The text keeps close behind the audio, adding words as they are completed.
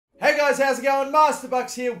guys, how's it going?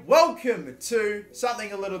 MasterBucks here. Welcome to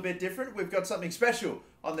something a little bit different. We've got something special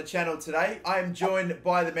on the channel today. I am joined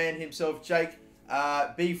by the man himself, Jake,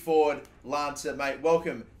 BFordLancer, mate.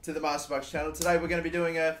 Welcome to the MasterBucks channel. Today we're going to be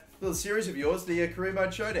doing a little series of yours, the career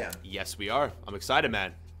mode showdown. Yes, we are. I'm excited,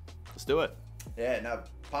 man. Let's do it. Yeah, no,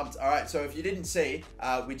 pumped. All right, so if you didn't see,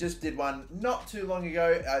 we just did one not too long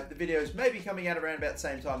ago. The videos may be coming out around about the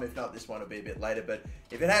same time. If not, this one will be a bit later. But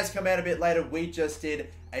if it has come out a bit later, we just did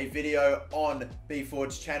a video on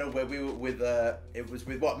BFord's channel where we were with, it was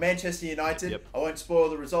with what, Manchester United. Yep. I won't spoil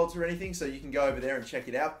the results or anything, so you can go over there and check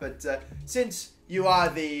it out. But since you are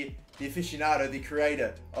the aficionado, the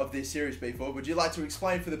creator of this series, BFord, would you like to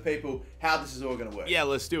explain for the people how this is all going to work? Yeah,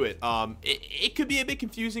 let's do it. It could be a bit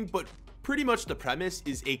confusing, but pretty much the premise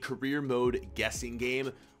is a career mode guessing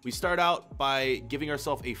game. We start out by giving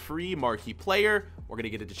ourselves a free marquee player. We're going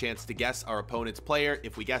to get a chance to guess our opponent's player.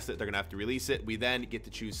 If we guess it, they're going to have to release it. We then get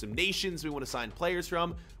to choose some nations we want to sign players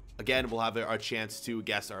from. Again, we'll have our chance to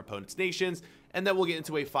guess our opponent's nations. And then we'll get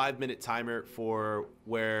into a 5-minute timer for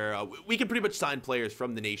where we can pretty much sign players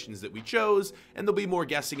from the nations that we chose. And there'll be more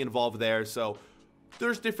guessing involved there. So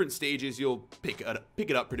there's different stages. You'll pick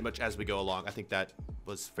it up pretty much as we go along. I think that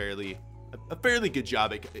was a fairly good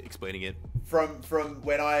job at explaining it. From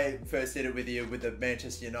when I first did it with you with the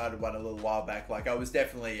Manchester United one a little while back, like I was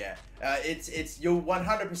definitely you'll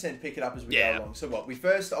 100% pick it up as we go along. So what we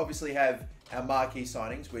first obviously have our marquee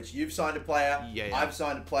signings, which you've signed a player, I've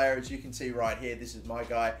signed a player, as you can see right here. This is my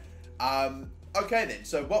guy. Okay then,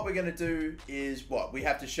 so what we're going to do is we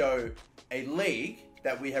have to show a league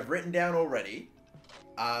that we have written down already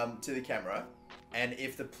to the camera, and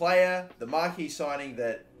if the player, the marquee signing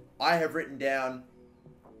that I have written down,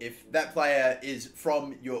 if that player is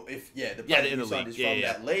from your, the player that you signed is from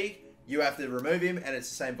that league, you have to remove him, and it's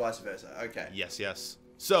the same vice versa. Okay. Yes.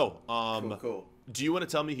 So, cool. Do you want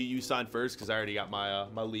to tell me who you signed first? Because I already got my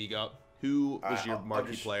my league up. Who was your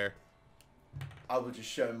marquee player? I will just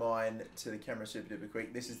show mine to the camera super duper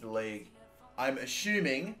quick. This is the league. I'm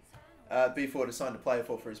assuming BFord assigned a player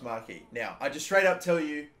for his marquee. Now, I just straight up tell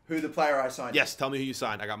you who the player I signed. Yes, tell me who you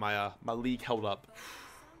signed. I got my my league held up.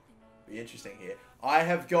 Be interesting here. I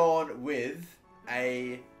have gone with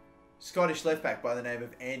a Scottish left back by the name of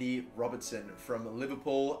Andy Robertson from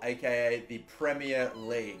Liverpool, aka the Premier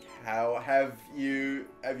League. How have you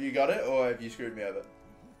got it, or have you screwed me over?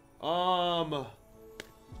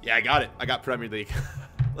 Yeah, I got it. I got Premier League.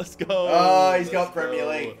 Let's go. Oh, he's got Premier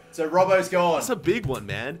League. So Robbo's gone. That's a big one,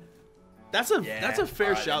 man. That's a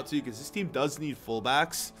fair shout too, because this team does need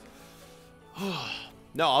fullbacks.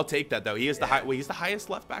 No, I'll take that though. He is he's the highest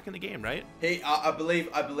left back in the game, right? I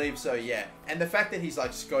believe so. Yeah, and the fact that he's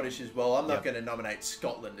like Scottish as well. I'm not going to nominate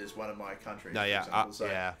Scotland as one of my countries. No, yeah,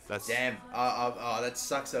 that's damn. That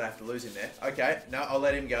sucks that I have to lose him there. Okay, no, I'll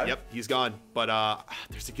let him go. Yep, he's gone. But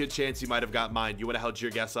there's a good chance you might have got mine. You would have held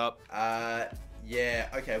your guess up. Yeah.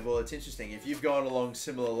 Okay. Well, it's interesting. If you've gone along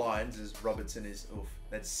similar lines as Robertson is,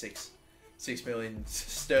 that's 6 million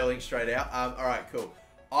sterling straight out. All right, cool.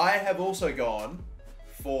 I have also gone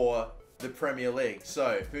for the Premier League.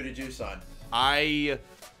 So, who did you sign? I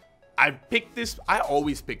picked this. I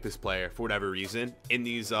always pick this player for whatever reason in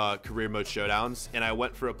these career mode showdowns, and I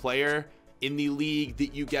went for a player in the league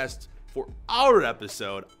that you guessed for our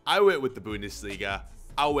episode. I went with the Bundesliga.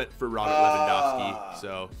 I went for Robert Lewandowski,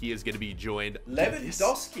 so he is going to be joined.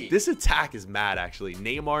 Lewandowski. This attack is mad, actually.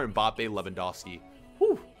 Neymar, Mbappe, Lewandowski.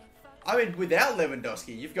 Whew. I mean, without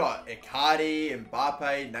Lewandowski, you've got Icardi,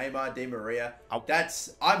 Mbappe, Neymar, Di Maria.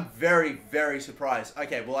 I'm very, very surprised.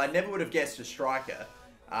 Okay, well, I never would have guessed a striker.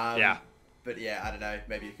 But yeah, I don't know.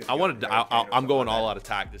 Maybe you could. I'm going all out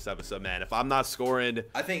attack this episode, man. If I'm not scoring,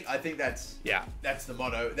 I think that's the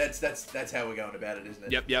motto. That's how we're going about it,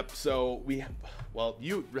 isn't it? Yep. So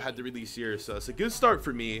you had to release yours, so it's a good start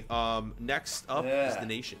for me. Next up is the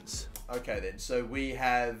nations. Okay, then. So we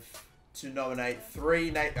have to nominate 3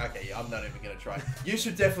 Okay, I'm not even going to try. You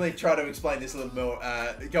should definitely try to explain this a little more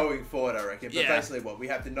going forward, I reckon. But basically, we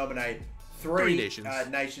have to nominate three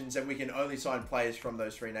nations, and we can only sign players from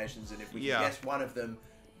those 3 nations. And if we can guess one of them,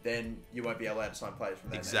 then you won't be allowed to sign players from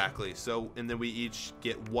that Exactly. nation. So, and then we each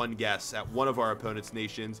get one guess at one of our opponent's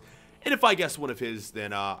nations. And if I guess one of his,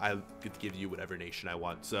 then I get to give you whatever nation I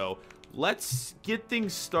want. So let's get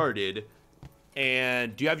things started.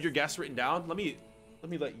 And do you have your guess written down? Let me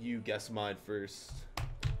let you guess mine first.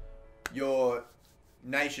 Your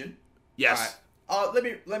nation? Yes. All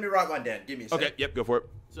right. Let me write one down. Give me a second. Okay, yep, go for it.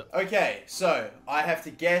 So I have to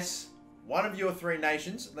guess one of your 3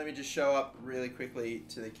 nations. Let me just show up really quickly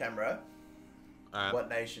to the camera what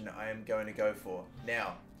nation I am going to go for.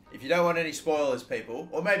 Now, if you don't want any spoilers, people,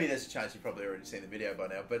 or maybe there's a chance you've probably already seen the video by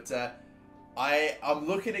now, but I'm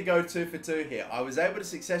looking to go 2 for 2 here. I was able to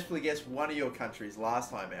successfully guess one of your countries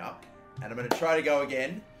last time out, and I'm going to try to go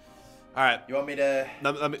again. All right. You want me to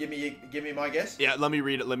give me my guess? Yeah, let me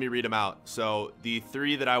read it. Let me read them out. So the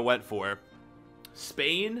 3 that I went for: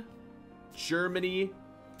 Spain, Germany,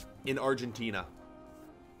 and Argentina.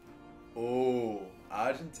 Oh,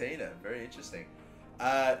 Argentina. Very interesting.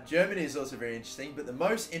 Germany is also very interesting, but the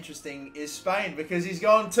most interesting is Spain because he's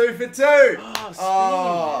gone 2 for 2. Oh,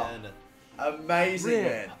 Spain, man. Amazing,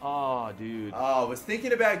 man. Oh, dude. Oh, I was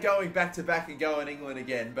thinking about going back to back and going England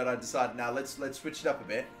again, but I decided, now let's switch it up a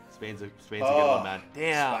bit. Spain's a good one, man.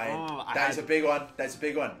 Damn. Spain. Oh, That's a big one. That's a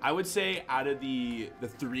big one. I would say out of the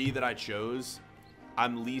 3 that I chose,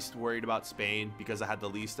 I'm least worried about Spain because I had the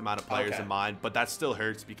least amount of players in mind, but that still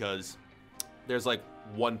hurts because there's like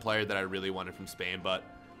one player that I really wanted from Spain. But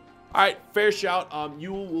all right, fair shout.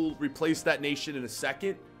 You will replace that nation in a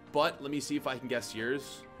second, but let me see if I can guess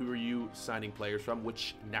yours. Who are you signing players from?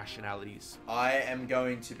 Which nationalities? I am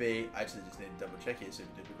going to be... I actually just need to double check here so we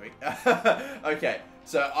did it quick. Okay,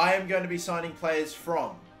 so I am going to be signing players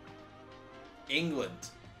from England,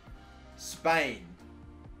 Spain,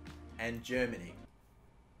 and Germany.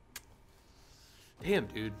 Damn,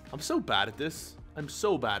 dude. I'm so bad at this. I'm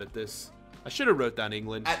so bad at this. I should have wrote down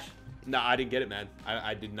England. No, I didn't get it, man.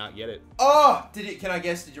 I did not get it. Oh! Can I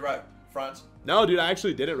guess? Did you write France? No, dude, I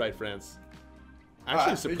actually didn't write France.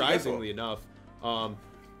 Actually, right, surprisingly enough.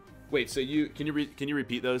 Wait, so can you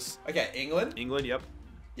repeat those? Okay, England. England, yep.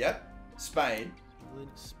 Yep. Spain.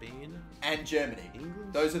 England, Spain. And Germany.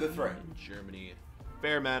 England, those are the 3. And Germany.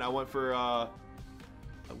 Fair, man. I went for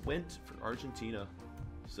Argentina.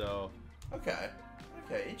 So. Okay.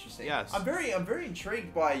 Okay, interesting. Yes. I'm very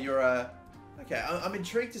intrigued by your okay, I'm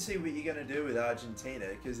intrigued to see what you're going to do with Argentina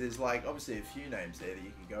because there's like obviously a few names there that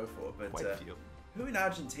you can go for, but quite a few. Who in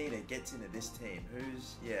Argentina gets into this team?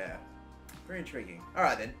 Yeah, very intriguing. All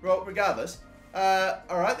right then. Well, regardless, all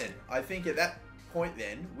right then. I think at that point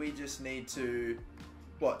then we just need to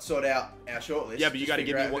sort out our shortlist. Yeah, but you got to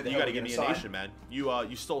give me one. You got to give me a nation, man.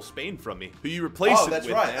 You stole Spain from me. Who you replaced? Oh, that's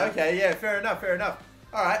with, right. Man. Okay, yeah, fair enough. Fair enough.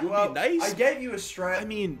 All right. Well, nice. I gave you Australia. I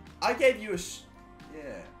mean, I gave you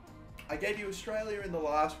I gave you Australia in the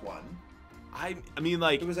last one. I mean,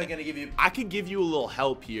 like, who was I going to give you? I could give you a little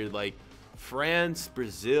help here, like France,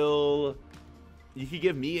 Brazil. You could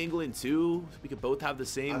give me England too. We could both have the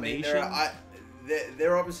same nation.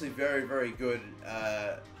 They're obviously very, very good,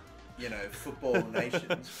 football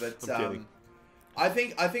nations. But I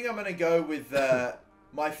think I'm going to go with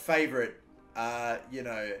my favorite,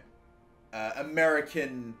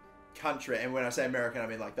 American country, and when I say American, I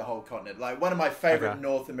mean like the whole continent. Like one of my favorite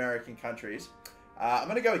North American countries. I'm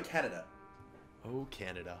gonna go with Canada. Oh,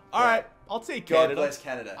 Canada! All right, I'll take Canada. God bless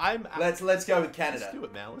Canada. Let's go with Canada. Let's do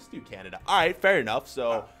it, man. Let's do Canada. All right, fair enough.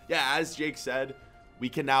 So yeah, as Jake said, we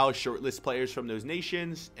can now shortlist players from those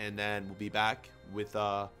nations, and then we'll be back with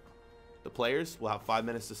the players. We'll have 5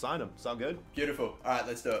 minutes to sign them. Sound good? Beautiful. All right,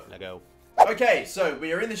 let's do it. Let's go. Okay, so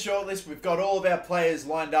we are in the shortlist. We've got all of our players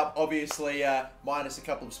lined up. Obviously, minus a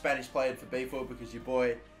couple of Spanish players for BFord because your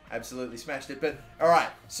boy absolutely smashed it. But all right,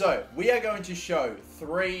 so we are going to show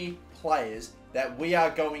 3 players that we are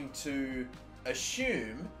going to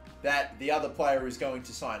assume that the other player is going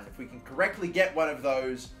to sign. And if we can correctly get one of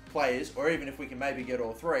those players, or even if we can maybe get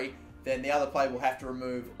all 3, then the other player will have to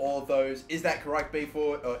remove all of those. Is that correct,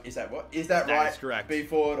 B-Ford? Or is that what? Is that right? That is correct.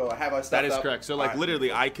 B-Ford, or have I stuffed That is up? correct. So, like,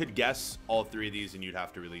 literally, I could guess all 3 of these, and you'd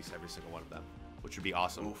have to release every single one of them, which would be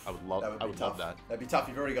awesome. Oof, I would love that. That'd be tough.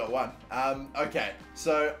 You've already got one. Okay,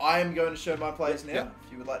 so I am going to show my players now. Yep.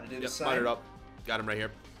 If you would like to do the same. Line it up. Got him right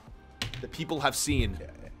here. The people have seen.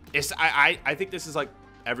 Okay. I think this is, like,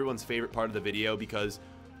 everyone's favorite part of the video because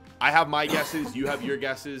I have my guesses, you have your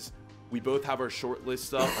guesses. We both have our short list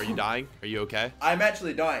stuff. Are you dying? Are you okay? I'm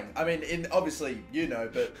actually dying. I mean, obviously you know,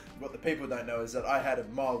 but what the people don't know is that I had a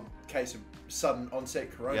mild case of sudden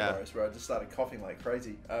onset coronavirus where I just started coughing like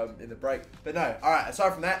crazy in the break. But no, all right.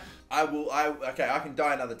 Aside from that, I can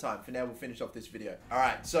die another time. For now, we'll finish off this video. All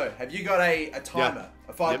right. So, have you got a timer,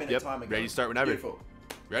 a 5-minute timer? Ready to start whenever. Beautiful.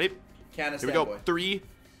 Ready? Count us down. Here we go. 3,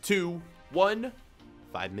 2, 1.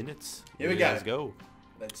 5 minutes. Here we go. Let's go.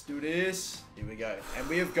 Let's do this. Here we go. And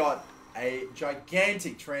we have got a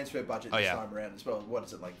gigantic transfer budget this time around as well. What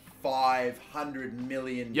is it, like 500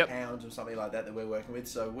 million pounds or something like that we're working with?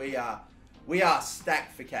 So we are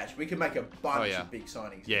stacked for cash. We can make a bunch of big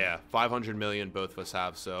signings. Yeah, 500 million both of us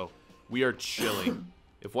have. So we are chilling.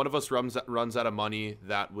 If one of us runs out of money,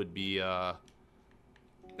 that would be that'd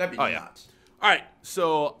be nuts. All right,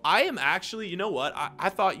 so I am actually, you know what? I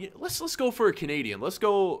thought let's go for a Canadian. Let's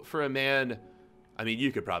go for a man. I mean,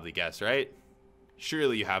 you could probably guess, right?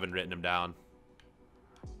 Surely you haven't written him down.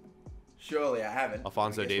 Surely I haven't.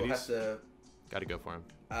 Alphonso Davies. We'll have to... Got to go for him.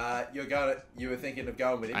 You were thinking of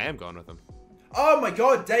going with him? I am going with him. Oh my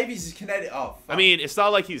God, Davies is Canadian. Oh, fuck. I mean, it's not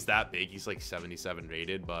like he's that big. He's like 77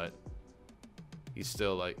 rated, but he's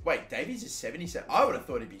still like... Wait, Davies is 77? I would have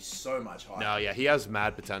thought he'd be so much higher. No, yeah, he has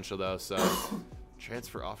mad potential though, so...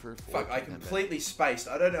 Transfer offer. Fuck, I completely spaced.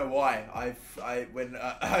 I don't know why. When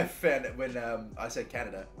I said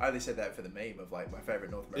Canada, I only said that for the meme of like my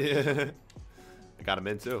favorite North American. Yeah. I got him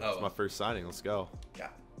in too. It's my first signing. Let's go. Yeah.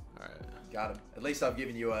 All right. Got him. At least I've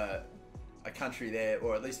given you a country there,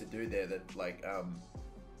 or at least a dude there that like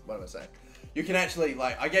what am I saying? You can actually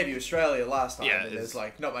like I gave you Australia last time, and there's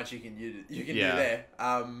like not much you can do there.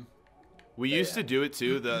 We used to do it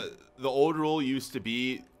too. The old rule used to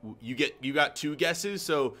be you got 2 guesses,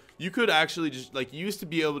 so you could actually just like you used to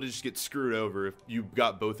be able to just get screwed over if you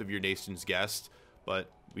got both of your nations guessed,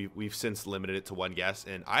 but we've since limited it to 1 guess,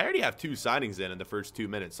 and I already have 2 signings in the first 2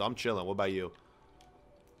 minutes, so I'm chilling. What about you?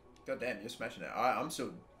 God damn, you're smashing it. I'm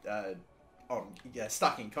still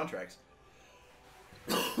stuck in contracts.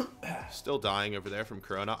 Still dying over there from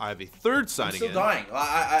Corona. I have a 3rd signing. I'm still dying.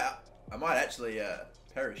 I might actually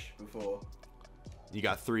perish before. You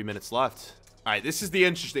got 3 minutes left. All right, this is the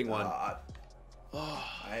interesting one. I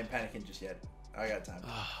ain't panicking just yet. I got time.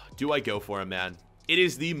 Do I go for him, man? It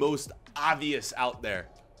is the most obvious out there.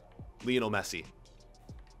 Lionel Messi.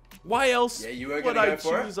 Why else would I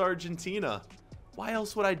choose Argentina? Why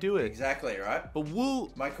else would I do it? Exactly, right? But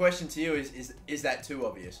my question to you is that too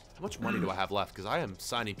obvious? How much money do I have left? Because I am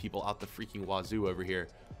signing people out the freaking wazoo over here.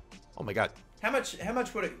 Oh my God. How much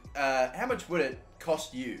would it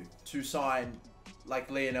cost you to sign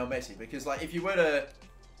like Lionel Messi? Because like if you were to,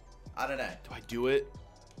 I don't know. Do I do it?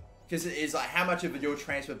 Because it is like how much of your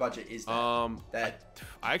transfer budget is that?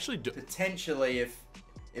 I actually do. Potentially,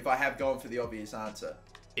 if I have gone for the obvious answer.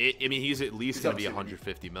 I mean, he's at least going to be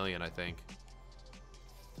 150 million, I think.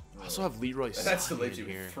 I also have Leroy. That still leaves you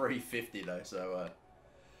with 350 though, so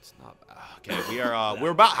it's not okay.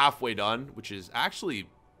 We're about halfway done, which is actually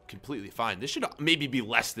completely fine. This should maybe be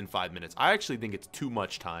less than 5 minutes. I actually think it's too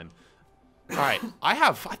much time. All right, I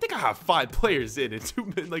think I have 5 players in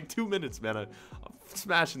 2 minutes, man. I'm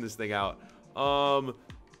smashing this thing out. I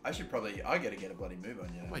gotta get a bloody move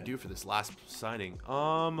on you. What do I do for this last signing?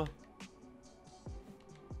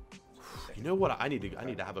 You know what? I need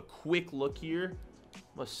to have a quick look here.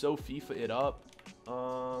 I'm gonna so FIFA it up.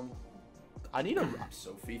 I need a.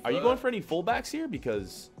 So FIFA. Are you going for any fullbacks here?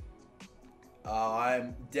 Because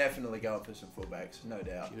I'm definitely going for some fullbacks, no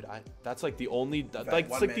doubt. Dude, that's like the only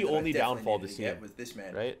the only downfall to see with this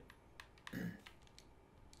man, right?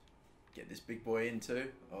 Get this big boy in too.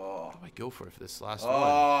 Oh, what do I go for this last one?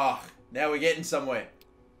 Oh, now we're getting somewhere.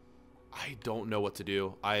 I don't know what to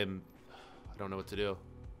do. I don't know what to do.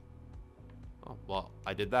 Oh, well,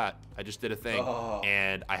 I did that. I just did a thing,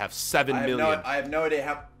 and I have 7 million. I have no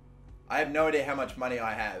idea how much money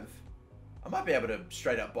I have. I might be able to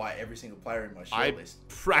straight up buy every single player in my shortlist.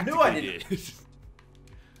 Practically did.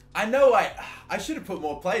 I know I should have put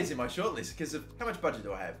more players in my shortlist because of how much budget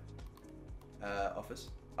do I have? Office.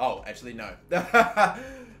 Oh, actually no.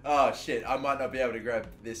 Oh shit! I might not be able to grab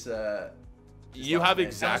this. You have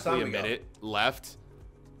exactly a minute left.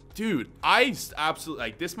 Dude, I absolutely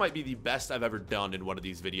like this. Might be the best I've ever done in one of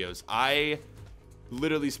these videos. I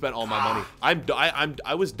literally spent all my money.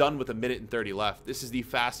 I was done with 1:30 left. This is the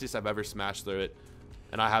fastest I've ever smashed through it,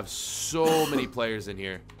 and I have so many players in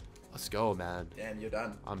here. Let's go, man. Damn, you're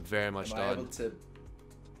done. I'm very much done. Am I able to?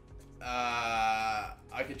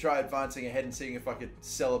 I could try advancing ahead and seeing if I could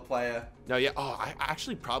sell a player. No, yeah. Oh, I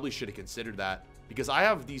actually probably should have considered that because I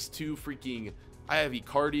have these 2 freaking. I have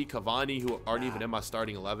Icardi, Cavani, who aren't even in my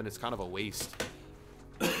starting 11. It's kind of a waste.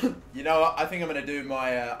 You know what? I think I'm gonna do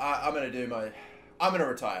my. I'm gonna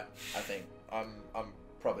retire. I think I'm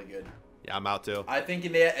probably good. Yeah, I'm out too. I think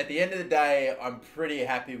at the end of the day, I'm pretty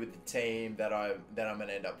happy with the team that I'm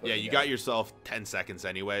gonna end up putting. Yeah, you got yourself 10 seconds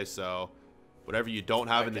anyway, so whatever you don't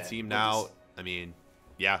have in the team now, I mean,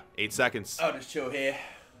 yeah, 8 seconds. I'll just chill here.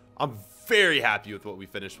 I'm very happy with what we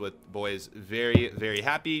finished with, boys. Very, very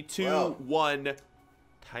happy. 2-1.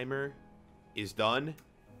 Timer is done.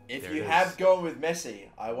 If you have gone with Messi,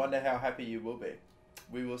 I wonder how happy you will be.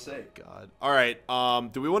 We will see. God. All right.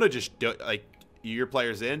 Do we want to just do like your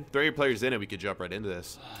players in? Throw your players in, and we could jump right into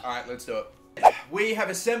this. All right, let's do it. We have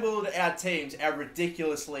assembled our teams, our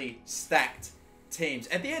ridiculously stacked teams.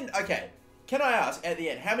 At the end, okay. Can I ask, at the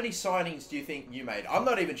end, how many signings do you think you made? I'm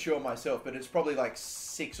not even sure myself, but it's probably like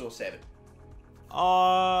 6 or 7.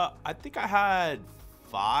 I think I had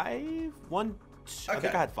 5. I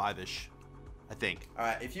think I had 5-ish. I think. All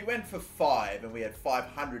right, if you went for 5 and we had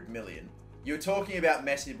 500 million, you were talking about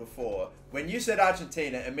Messi before. When you said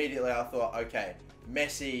Argentina, immediately I thought, okay,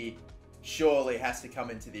 Messi surely has to come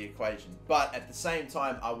into the equation. But at the same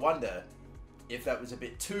time, I wonder if that was a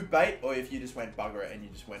bit too bait or if you just went bugger it and you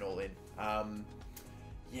just went all in.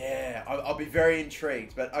 Yeah, I'll be very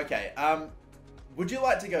intrigued. But okay, would you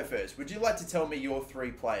like to go first? Would you like to tell me your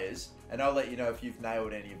 3 players, and I'll let you know if you've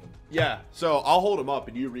nailed any of them? Yeah. So I'll hold them up,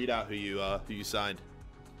 and you read out who you signed.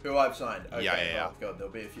 Who I've signed. Okay. Yeah. Oh God,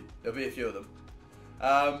 there'll be a few of them.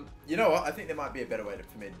 You know what? I think there might be a better way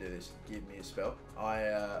for me to do this. Give me a spell.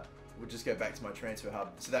 I will just go back to my transfer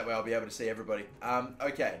hub, so that way I'll be able to see everybody.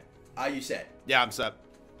 Okay. Are you set? Yeah, I'm set.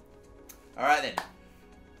 All right then.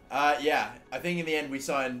 Yeah, I think in the end we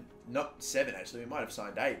signed not 7 actually. We might have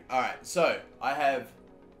signed 8. All right. So I have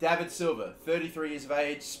David Silva, 33 years of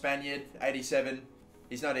age, Spaniard, 87.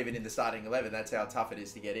 He's not even in the starting 11. That's how tough it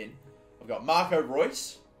is to get in. I've got Marco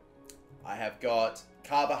Reus. I have got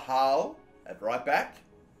Carvajal at right back.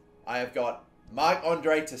 I have got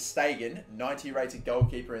Marc-Andre ter Stegen, 90 rated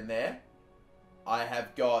goalkeeper in there. I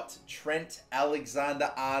have got Trent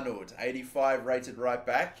Alexander-Arnold, 85 rated right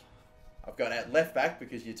back. I've got at left back,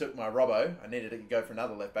 because you took my Robbo, I needed to go for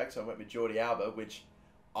another left back, so I went with Jordi Alba, which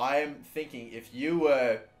I'm thinking if you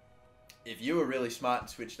were really smart and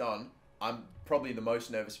switched on, I'm probably the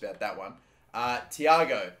most nervous about that one.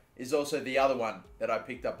 Thiago is also the other one that I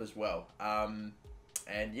picked up as well.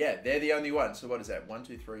 And yeah, they're the only ones. So what is that? 1,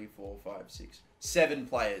 2, 3, 4, 5, 6, 7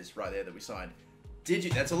 players right there that we signed.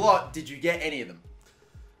 That's a lot. Did you get any of them?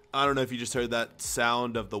 I don't know if you just heard that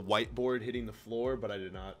sound of the whiteboard hitting the floor, but I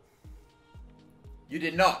did not. You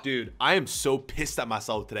did not? Dude, I am so pissed at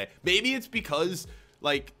myself today. Maybe it's because,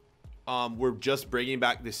 like, we're just bringing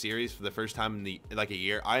back this series for the first time in a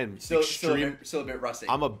year. I am still a bit rusty.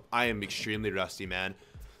 I am extremely rusty, man.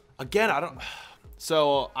 Again,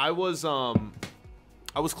 So I was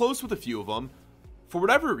close with a few of them. For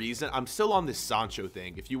whatever reason, I'm still on this Sancho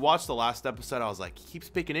thing. If you watched the last episode, I was like, he keeps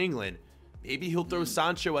picking England. Maybe he'll throw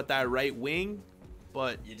Sancho at that right wing,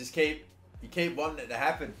 but you just keep wanting it to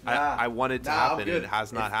happen. I want it to happen, and it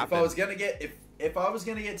has not happened. If I was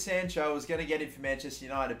gonna get Sancho, I was gonna get him for Manchester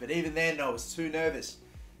United. But even then, I was too nervous.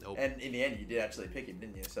 Nope. And in the end, you did actually pick him,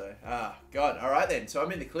 didn't you? So, God. All right then. So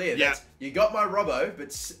I'm in the clear. Yeah. You got my Robbo,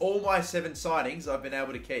 but all my 7 signings I've been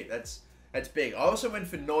able to keep. That's big. I also went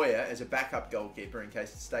for Neuer as a backup goalkeeper in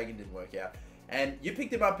case Stegen didn't work out. And you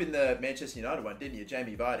picked him up in the Manchester United one, didn't you,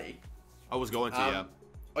 Jamie Vardy? I was going to, yeah.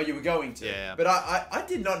 Oh, you were going to? Yeah. But I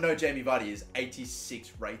did not know Jamie Vardy is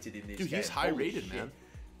 86 rated in this game. Dude, he's high rated, man.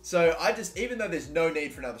 So even though there's no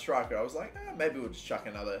need for another striker, I was like, maybe we'll just chuck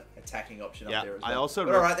another attacking option up there as well.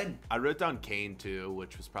 All right then. I wrote down Kane too,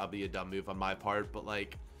 which was probably a dumb move on my part, but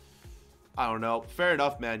like, I don't know. Fair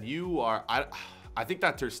enough, man. I think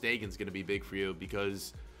that ter Stegen's going to be big for you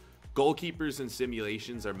because goalkeepers and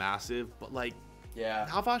simulations are massive, but like, yeah,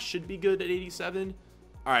 Navas should be good at 87.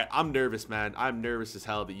 All right, I'm nervous, man. I'm nervous as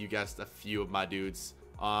hell that you guessed a few of my dudes.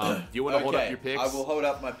 Do you want to hold up your picks? I will hold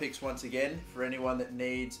up my picks once again for anyone that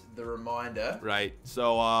needs the reminder. Right.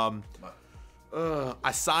 So,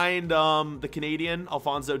 I signed the Canadian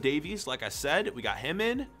Alphonso Davies. Like I said, we got him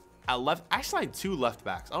in. I signed 2 left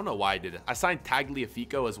backs. I don't know why I did it. I signed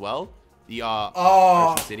Tagliafico as well. The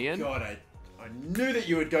Argentinian. God, I knew that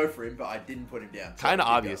you would go for him, but I didn't put him down. Kind of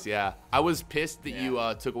obvious, yeah. I was pissed that you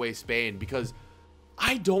took away Spain because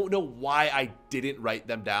I don't know why I didn't write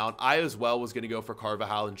them down. I as well was going to go for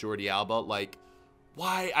Carvajal and Jordi Alba. Like,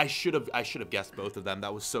 why? I should have guessed both of them.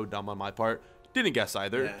 That was so dumb on my part. Didn't guess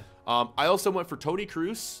either. Yeah. I also went for Toni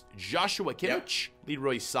Kroos, Joshua Kimmich,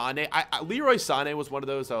 Leroy Sané. Leroy Sané was one of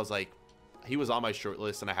those I was like, he was on my short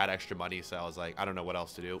list and I had extra money, so I was like, I don't know what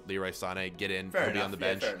else to do. Leroy Sané, get in, he'll be on the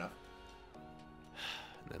bench. Fair enough.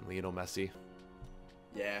 And then Lionel Messi.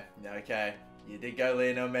 Yeah, okay. You did go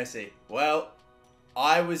Lionel Messi. Well,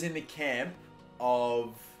 I was in the camp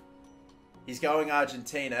of he's going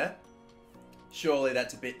Argentina. Surely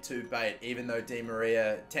that's a bit too bait, even though Di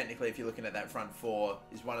Maria, technically, if you're looking at that front 4,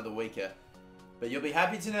 is one of the weaker. But you'll be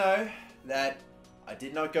happy to know that I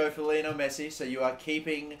did not go for Lionel Messi, so you are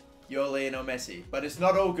keeping your Lionel Messi. But it's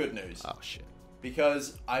not all good news. Oh, shit.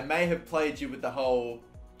 Because I may have played you with the whole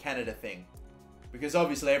Canada thing. Because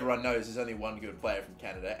obviously everyone knows there's only one good player from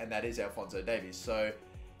Canada, and that is Alphonso Davies. So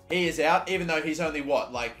he is out, even though he's only,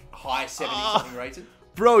 high 70-something rated?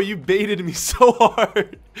 Bro, you baited me so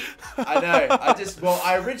hard. I know.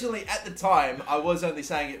 I originally, at the time, I was only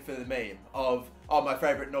saying it for the meme of, my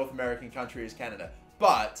favorite North American country is Canada.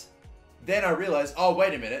 But then I realized,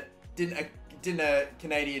 wait a minute. Didn't didn't a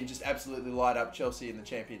Canadian just absolutely light up Chelsea in the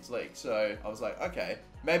Champions League? So I was like, okay,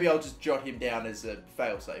 maybe I'll just jot him down as a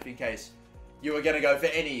failsafe in case you were going to go for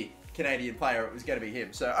any Canadian player. It was going to be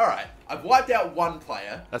him. So all right, I've wiped out one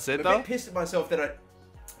player. That's it, I'm though? A bit pissed at myself that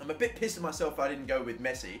I'm a bit pissed at myself I didn't go with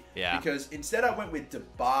Messi. Yeah. Because instead I went with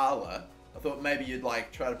Dybala. I thought maybe you'd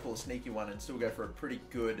like try to pull a sneaky one and still go for a pretty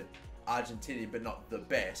good Argentinian, but not the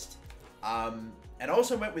best. And I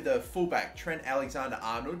also went with a fullback, Trent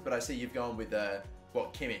Alexander-Arnold, but I see you've gone with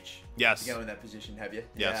Kimmich. Yes. You go in that position, have you?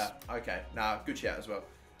 Yes. Yeah. Okay. Nah, good shout as well.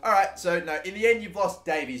 All right. So no, in the end you've lost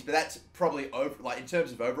Davies, but that's probably in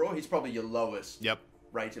terms of overall, he's probably your lowest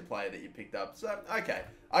rated player that you picked up. So okay,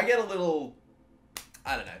 I get a little,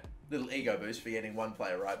 I don't know, little ego boost for getting one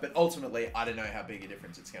player right, but ultimately I don't know how big a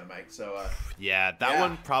difference it's going to make. So yeah, that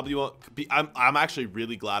one probably won't be. I'm actually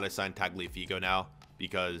really glad I signed Tagliafico now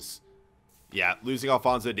because losing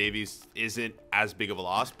Alphonso Davies isn't as big of a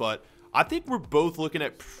loss, but I think we're both looking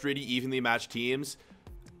at pretty evenly matched teams,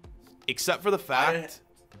 except for the fact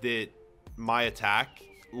that my attack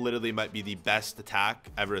literally might be the best attack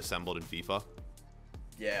ever assembled in FIFA.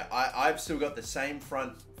 Yeah, I've still got the same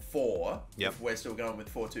front four. Yep. If we're still going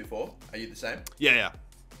with 4-2-4. Are you the same? Yeah.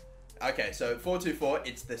 Okay, so 4-2-4,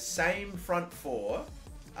 it's the same front four.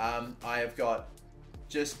 I have got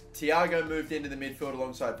just Thiago moved into the midfield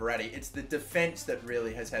alongside Verratti. It's the defense that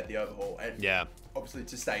really has had the overhaul. And obviously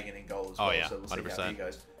ter Stegen in goal as well. Oh, yeah, so we'll 100%. see how he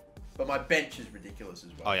goes. But my bench is ridiculous as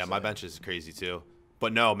well. Oh, yeah, my bench is crazy too.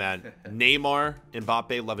 But no, man. Neymar,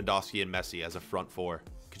 Mbappe, Lewandowski, and Messi as a front four.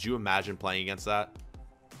 Could you imagine playing against that?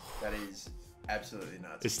 That is absolutely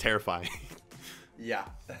nuts. It's terrifying. Yeah.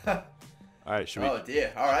 All right, should we? Oh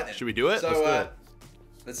dear. All right then. Should we do it? So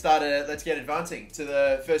let's do it. Let's get advancing to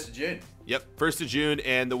the 1st of June. Yep, 1st of June,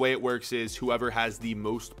 and the way it works is whoever has the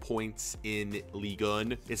most points in Ligue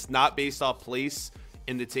 1. It's not based off place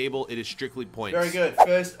in the table. It is strictly points. Very good.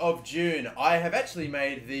 1st of June. I have actually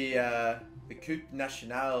made the Coupe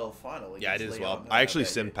Nationale final. Yeah, I did as well. I actually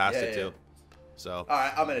simmed past it too. So. All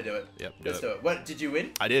right, I'm gonna do it. Yep. Let's do it. What did you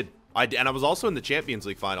win? I did. And I was also in the Champions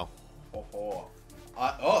League final. Oh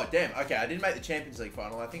damn. Okay, I didn't make the Champions League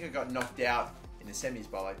final. I think I got knocked out in the semis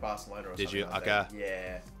by like Barcelona or something. Did you? Like Okay. That.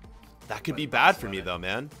 Yeah. That could be bad for me though,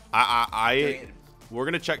 man. We're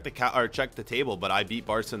gonna check the table, but I beat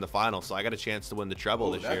Barca in the final, so I got a chance to win the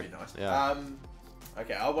treble this year. That'd be nice. Yeah.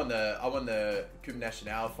 Okay, I won the Coupe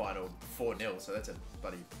Nationale final 4-0, so that's a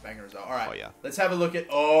bloody banger result. All right, Oh, yeah. Let's have a look at.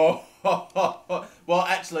 Well,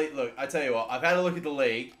 actually, look, I tell you what, I've had a look at the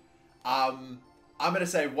league. I'm gonna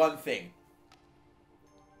say one thing.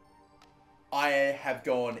 I have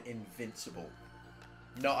gone invincible.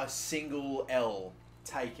 Not a single L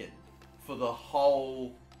taken for the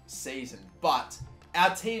whole season, but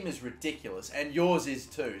our team is ridiculous, and yours is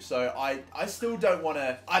too. So I still don't want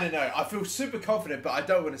to. I don't know. I feel super confident, but I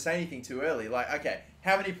don't want to say anything too early. Like, okay,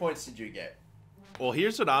 how many points did you get? Well,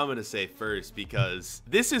 here's what I'm going to say first, because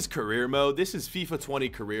this is career mode. This is FIFA 20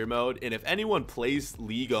 career mode, and if anyone plays a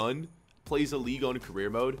Ligue 1 career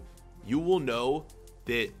mode, you will know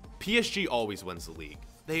that PSG always wins the league.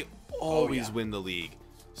 They always win the league.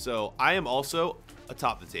 So I am also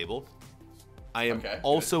atop the table. I am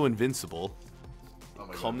also invincible.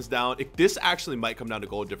 Comes down. This actually might come down to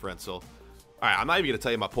goal differential. All right, I'm not even gonna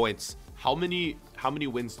tell you my points. How many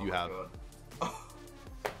wins do you have?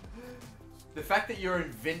 The fact that you're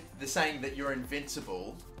saying that you're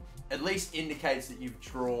invincible, at least indicates that you've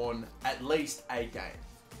drawn at least a game.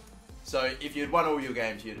 So if you'd won all your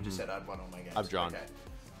games, you'd have just said I'd won all my games. I've drawn. Okay.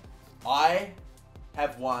 I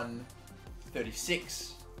have won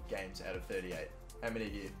 36 games out of 38. How many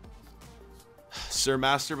of you? Sir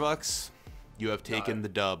MasterBucks, you have taken the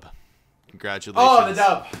dub. Congratulations. Oh, the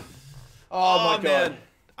dub. Oh my God.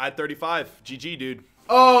 I had 35. GG, dude.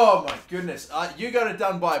 Oh my goodness. You got it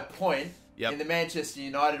done by a point in the Manchester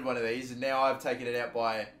United one of these, and now I've taken it out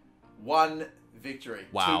by one victory.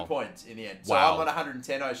 Wow. 2 points in the end. So I'm on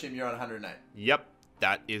 110. I assume you're on 108. Yep.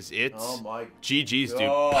 That is it. Oh my GG's, dude.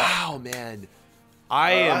 God. Wow, man.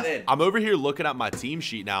 I'm over here looking at my team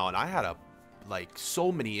sheet now, and I had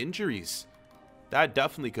so many injuries. That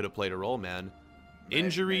definitely could have played a role, man.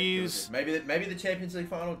 Injuries. Maybe the Champions League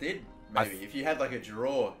final did. Maybe if you had like a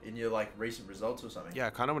draw in your recent results or something. Yeah, I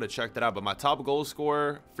kind of want to check that out. But my top goal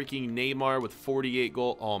scorer, freaking Neymar with 48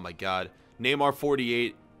 goals. Oh my God, Neymar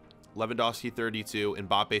 48, Lewandowski 32,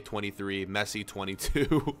 Mbappe 23, Messi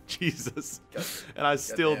 22. Jesus, and I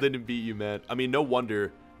still didn't beat you, man. I mean, no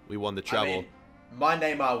wonder we won the treble. I mean, my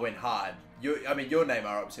Neymar went hard. Your Neymar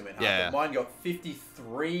obviously went hard. Yeah. But mine got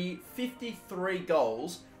 53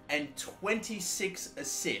 goals and 26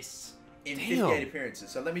 assists in 58 appearances.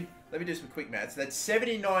 So let me do some quick maths. That's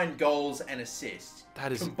 79 goals and assists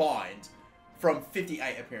combined from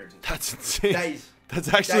 58 appearances. That's insane.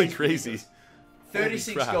 That's actually crazy. Ridiculous.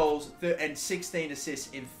 36 goals and 16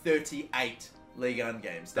 assists in 38 League One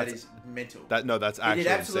games. That is mental. That's actually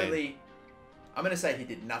insane. I'm going to say he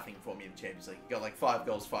did nothing for me in the Champions League. He got like 5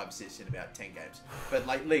 goals, 5 assists in about 10 games. But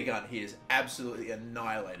like League One, he has absolutely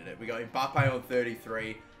annihilated it. We got Mbappe on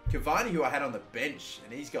 33. Cavani, who I had on the bench,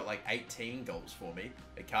 and he's got like 18 goals for me.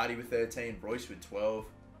 Icardi with 13. Royce with 12.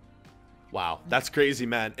 Wow, that's crazy,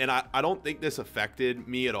 man. And I don't think this affected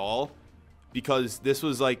me at all because this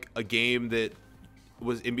was like a game that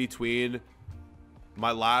was in between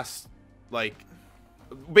my last, like...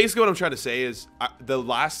 Basically, what I'm trying to say is the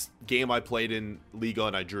last game I played in Liga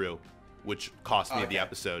and I drew, which cost me the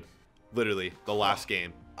episode. Literally, the last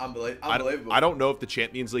game. Unbelievable. I don't know if the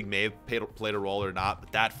Champions League may have played a role or not,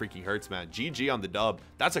 but that freaking hurts, man. GG on the dub.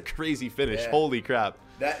 That's a crazy finish. Yeah. Holy crap.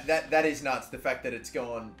 That is nuts. The fact that it's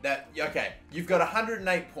gone. You've got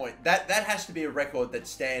 108 points. That has to be a record that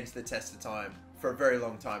stands the test of time for a very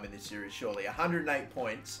long time in this series, surely. 108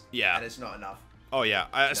 points. Yeah. And it's not enough. Oh, yeah.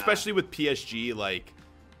 Especially with PSG, like...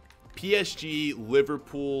 PSG,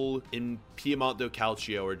 Liverpool, and Piemonte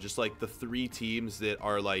Calcio are just like the 3 teams that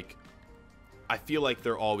are like, I feel like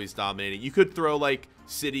they're always dominating. You could throw like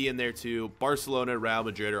City in there too. Barcelona, Real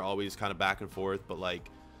Madrid are always kind of back and forth, but like,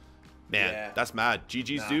 man, that's mad.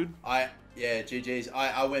 GG's, dude. GG's.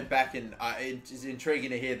 I went back and it's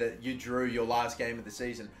intriguing to hear that you drew your last game of the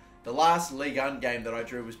season. The last Ligue 1 game that I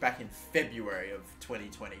drew was back in February of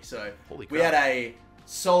 2020. So we had a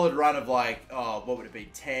solid run of like, what would it be?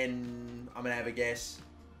 10, I'm going to have a guess.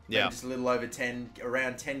 Maybe just a little over 10,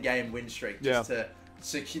 around 10 game win streak just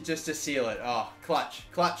to seal it. Oh,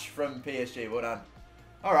 clutch from PSG. Well done.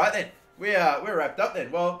 All right then. We're wrapped up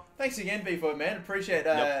then. Well, thanks again, BFord, man. Appreciate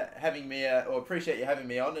having me, or appreciate you having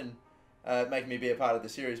me on and making me be a part of the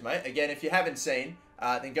series, mate. Again, if you haven't seen,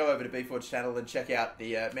 then go over to BFord's channel and check out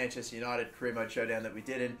the Manchester United career mode showdown that we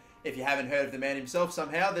did. And if you haven't heard of the man himself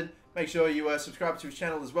somehow, then make sure you subscribe to his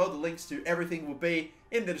channel as well. The links to everything will be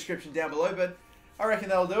in the description down below. But I reckon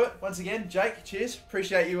that'll do it. Once again, Jake, cheers.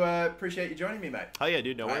 Appreciate you joining me, mate. Oh yeah,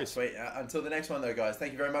 dude. No worries. Sweet. Until the next one, though, guys.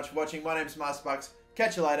 Thank you very much for watching. My name's MasterBucks.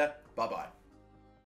 Catch you later. Bye bye.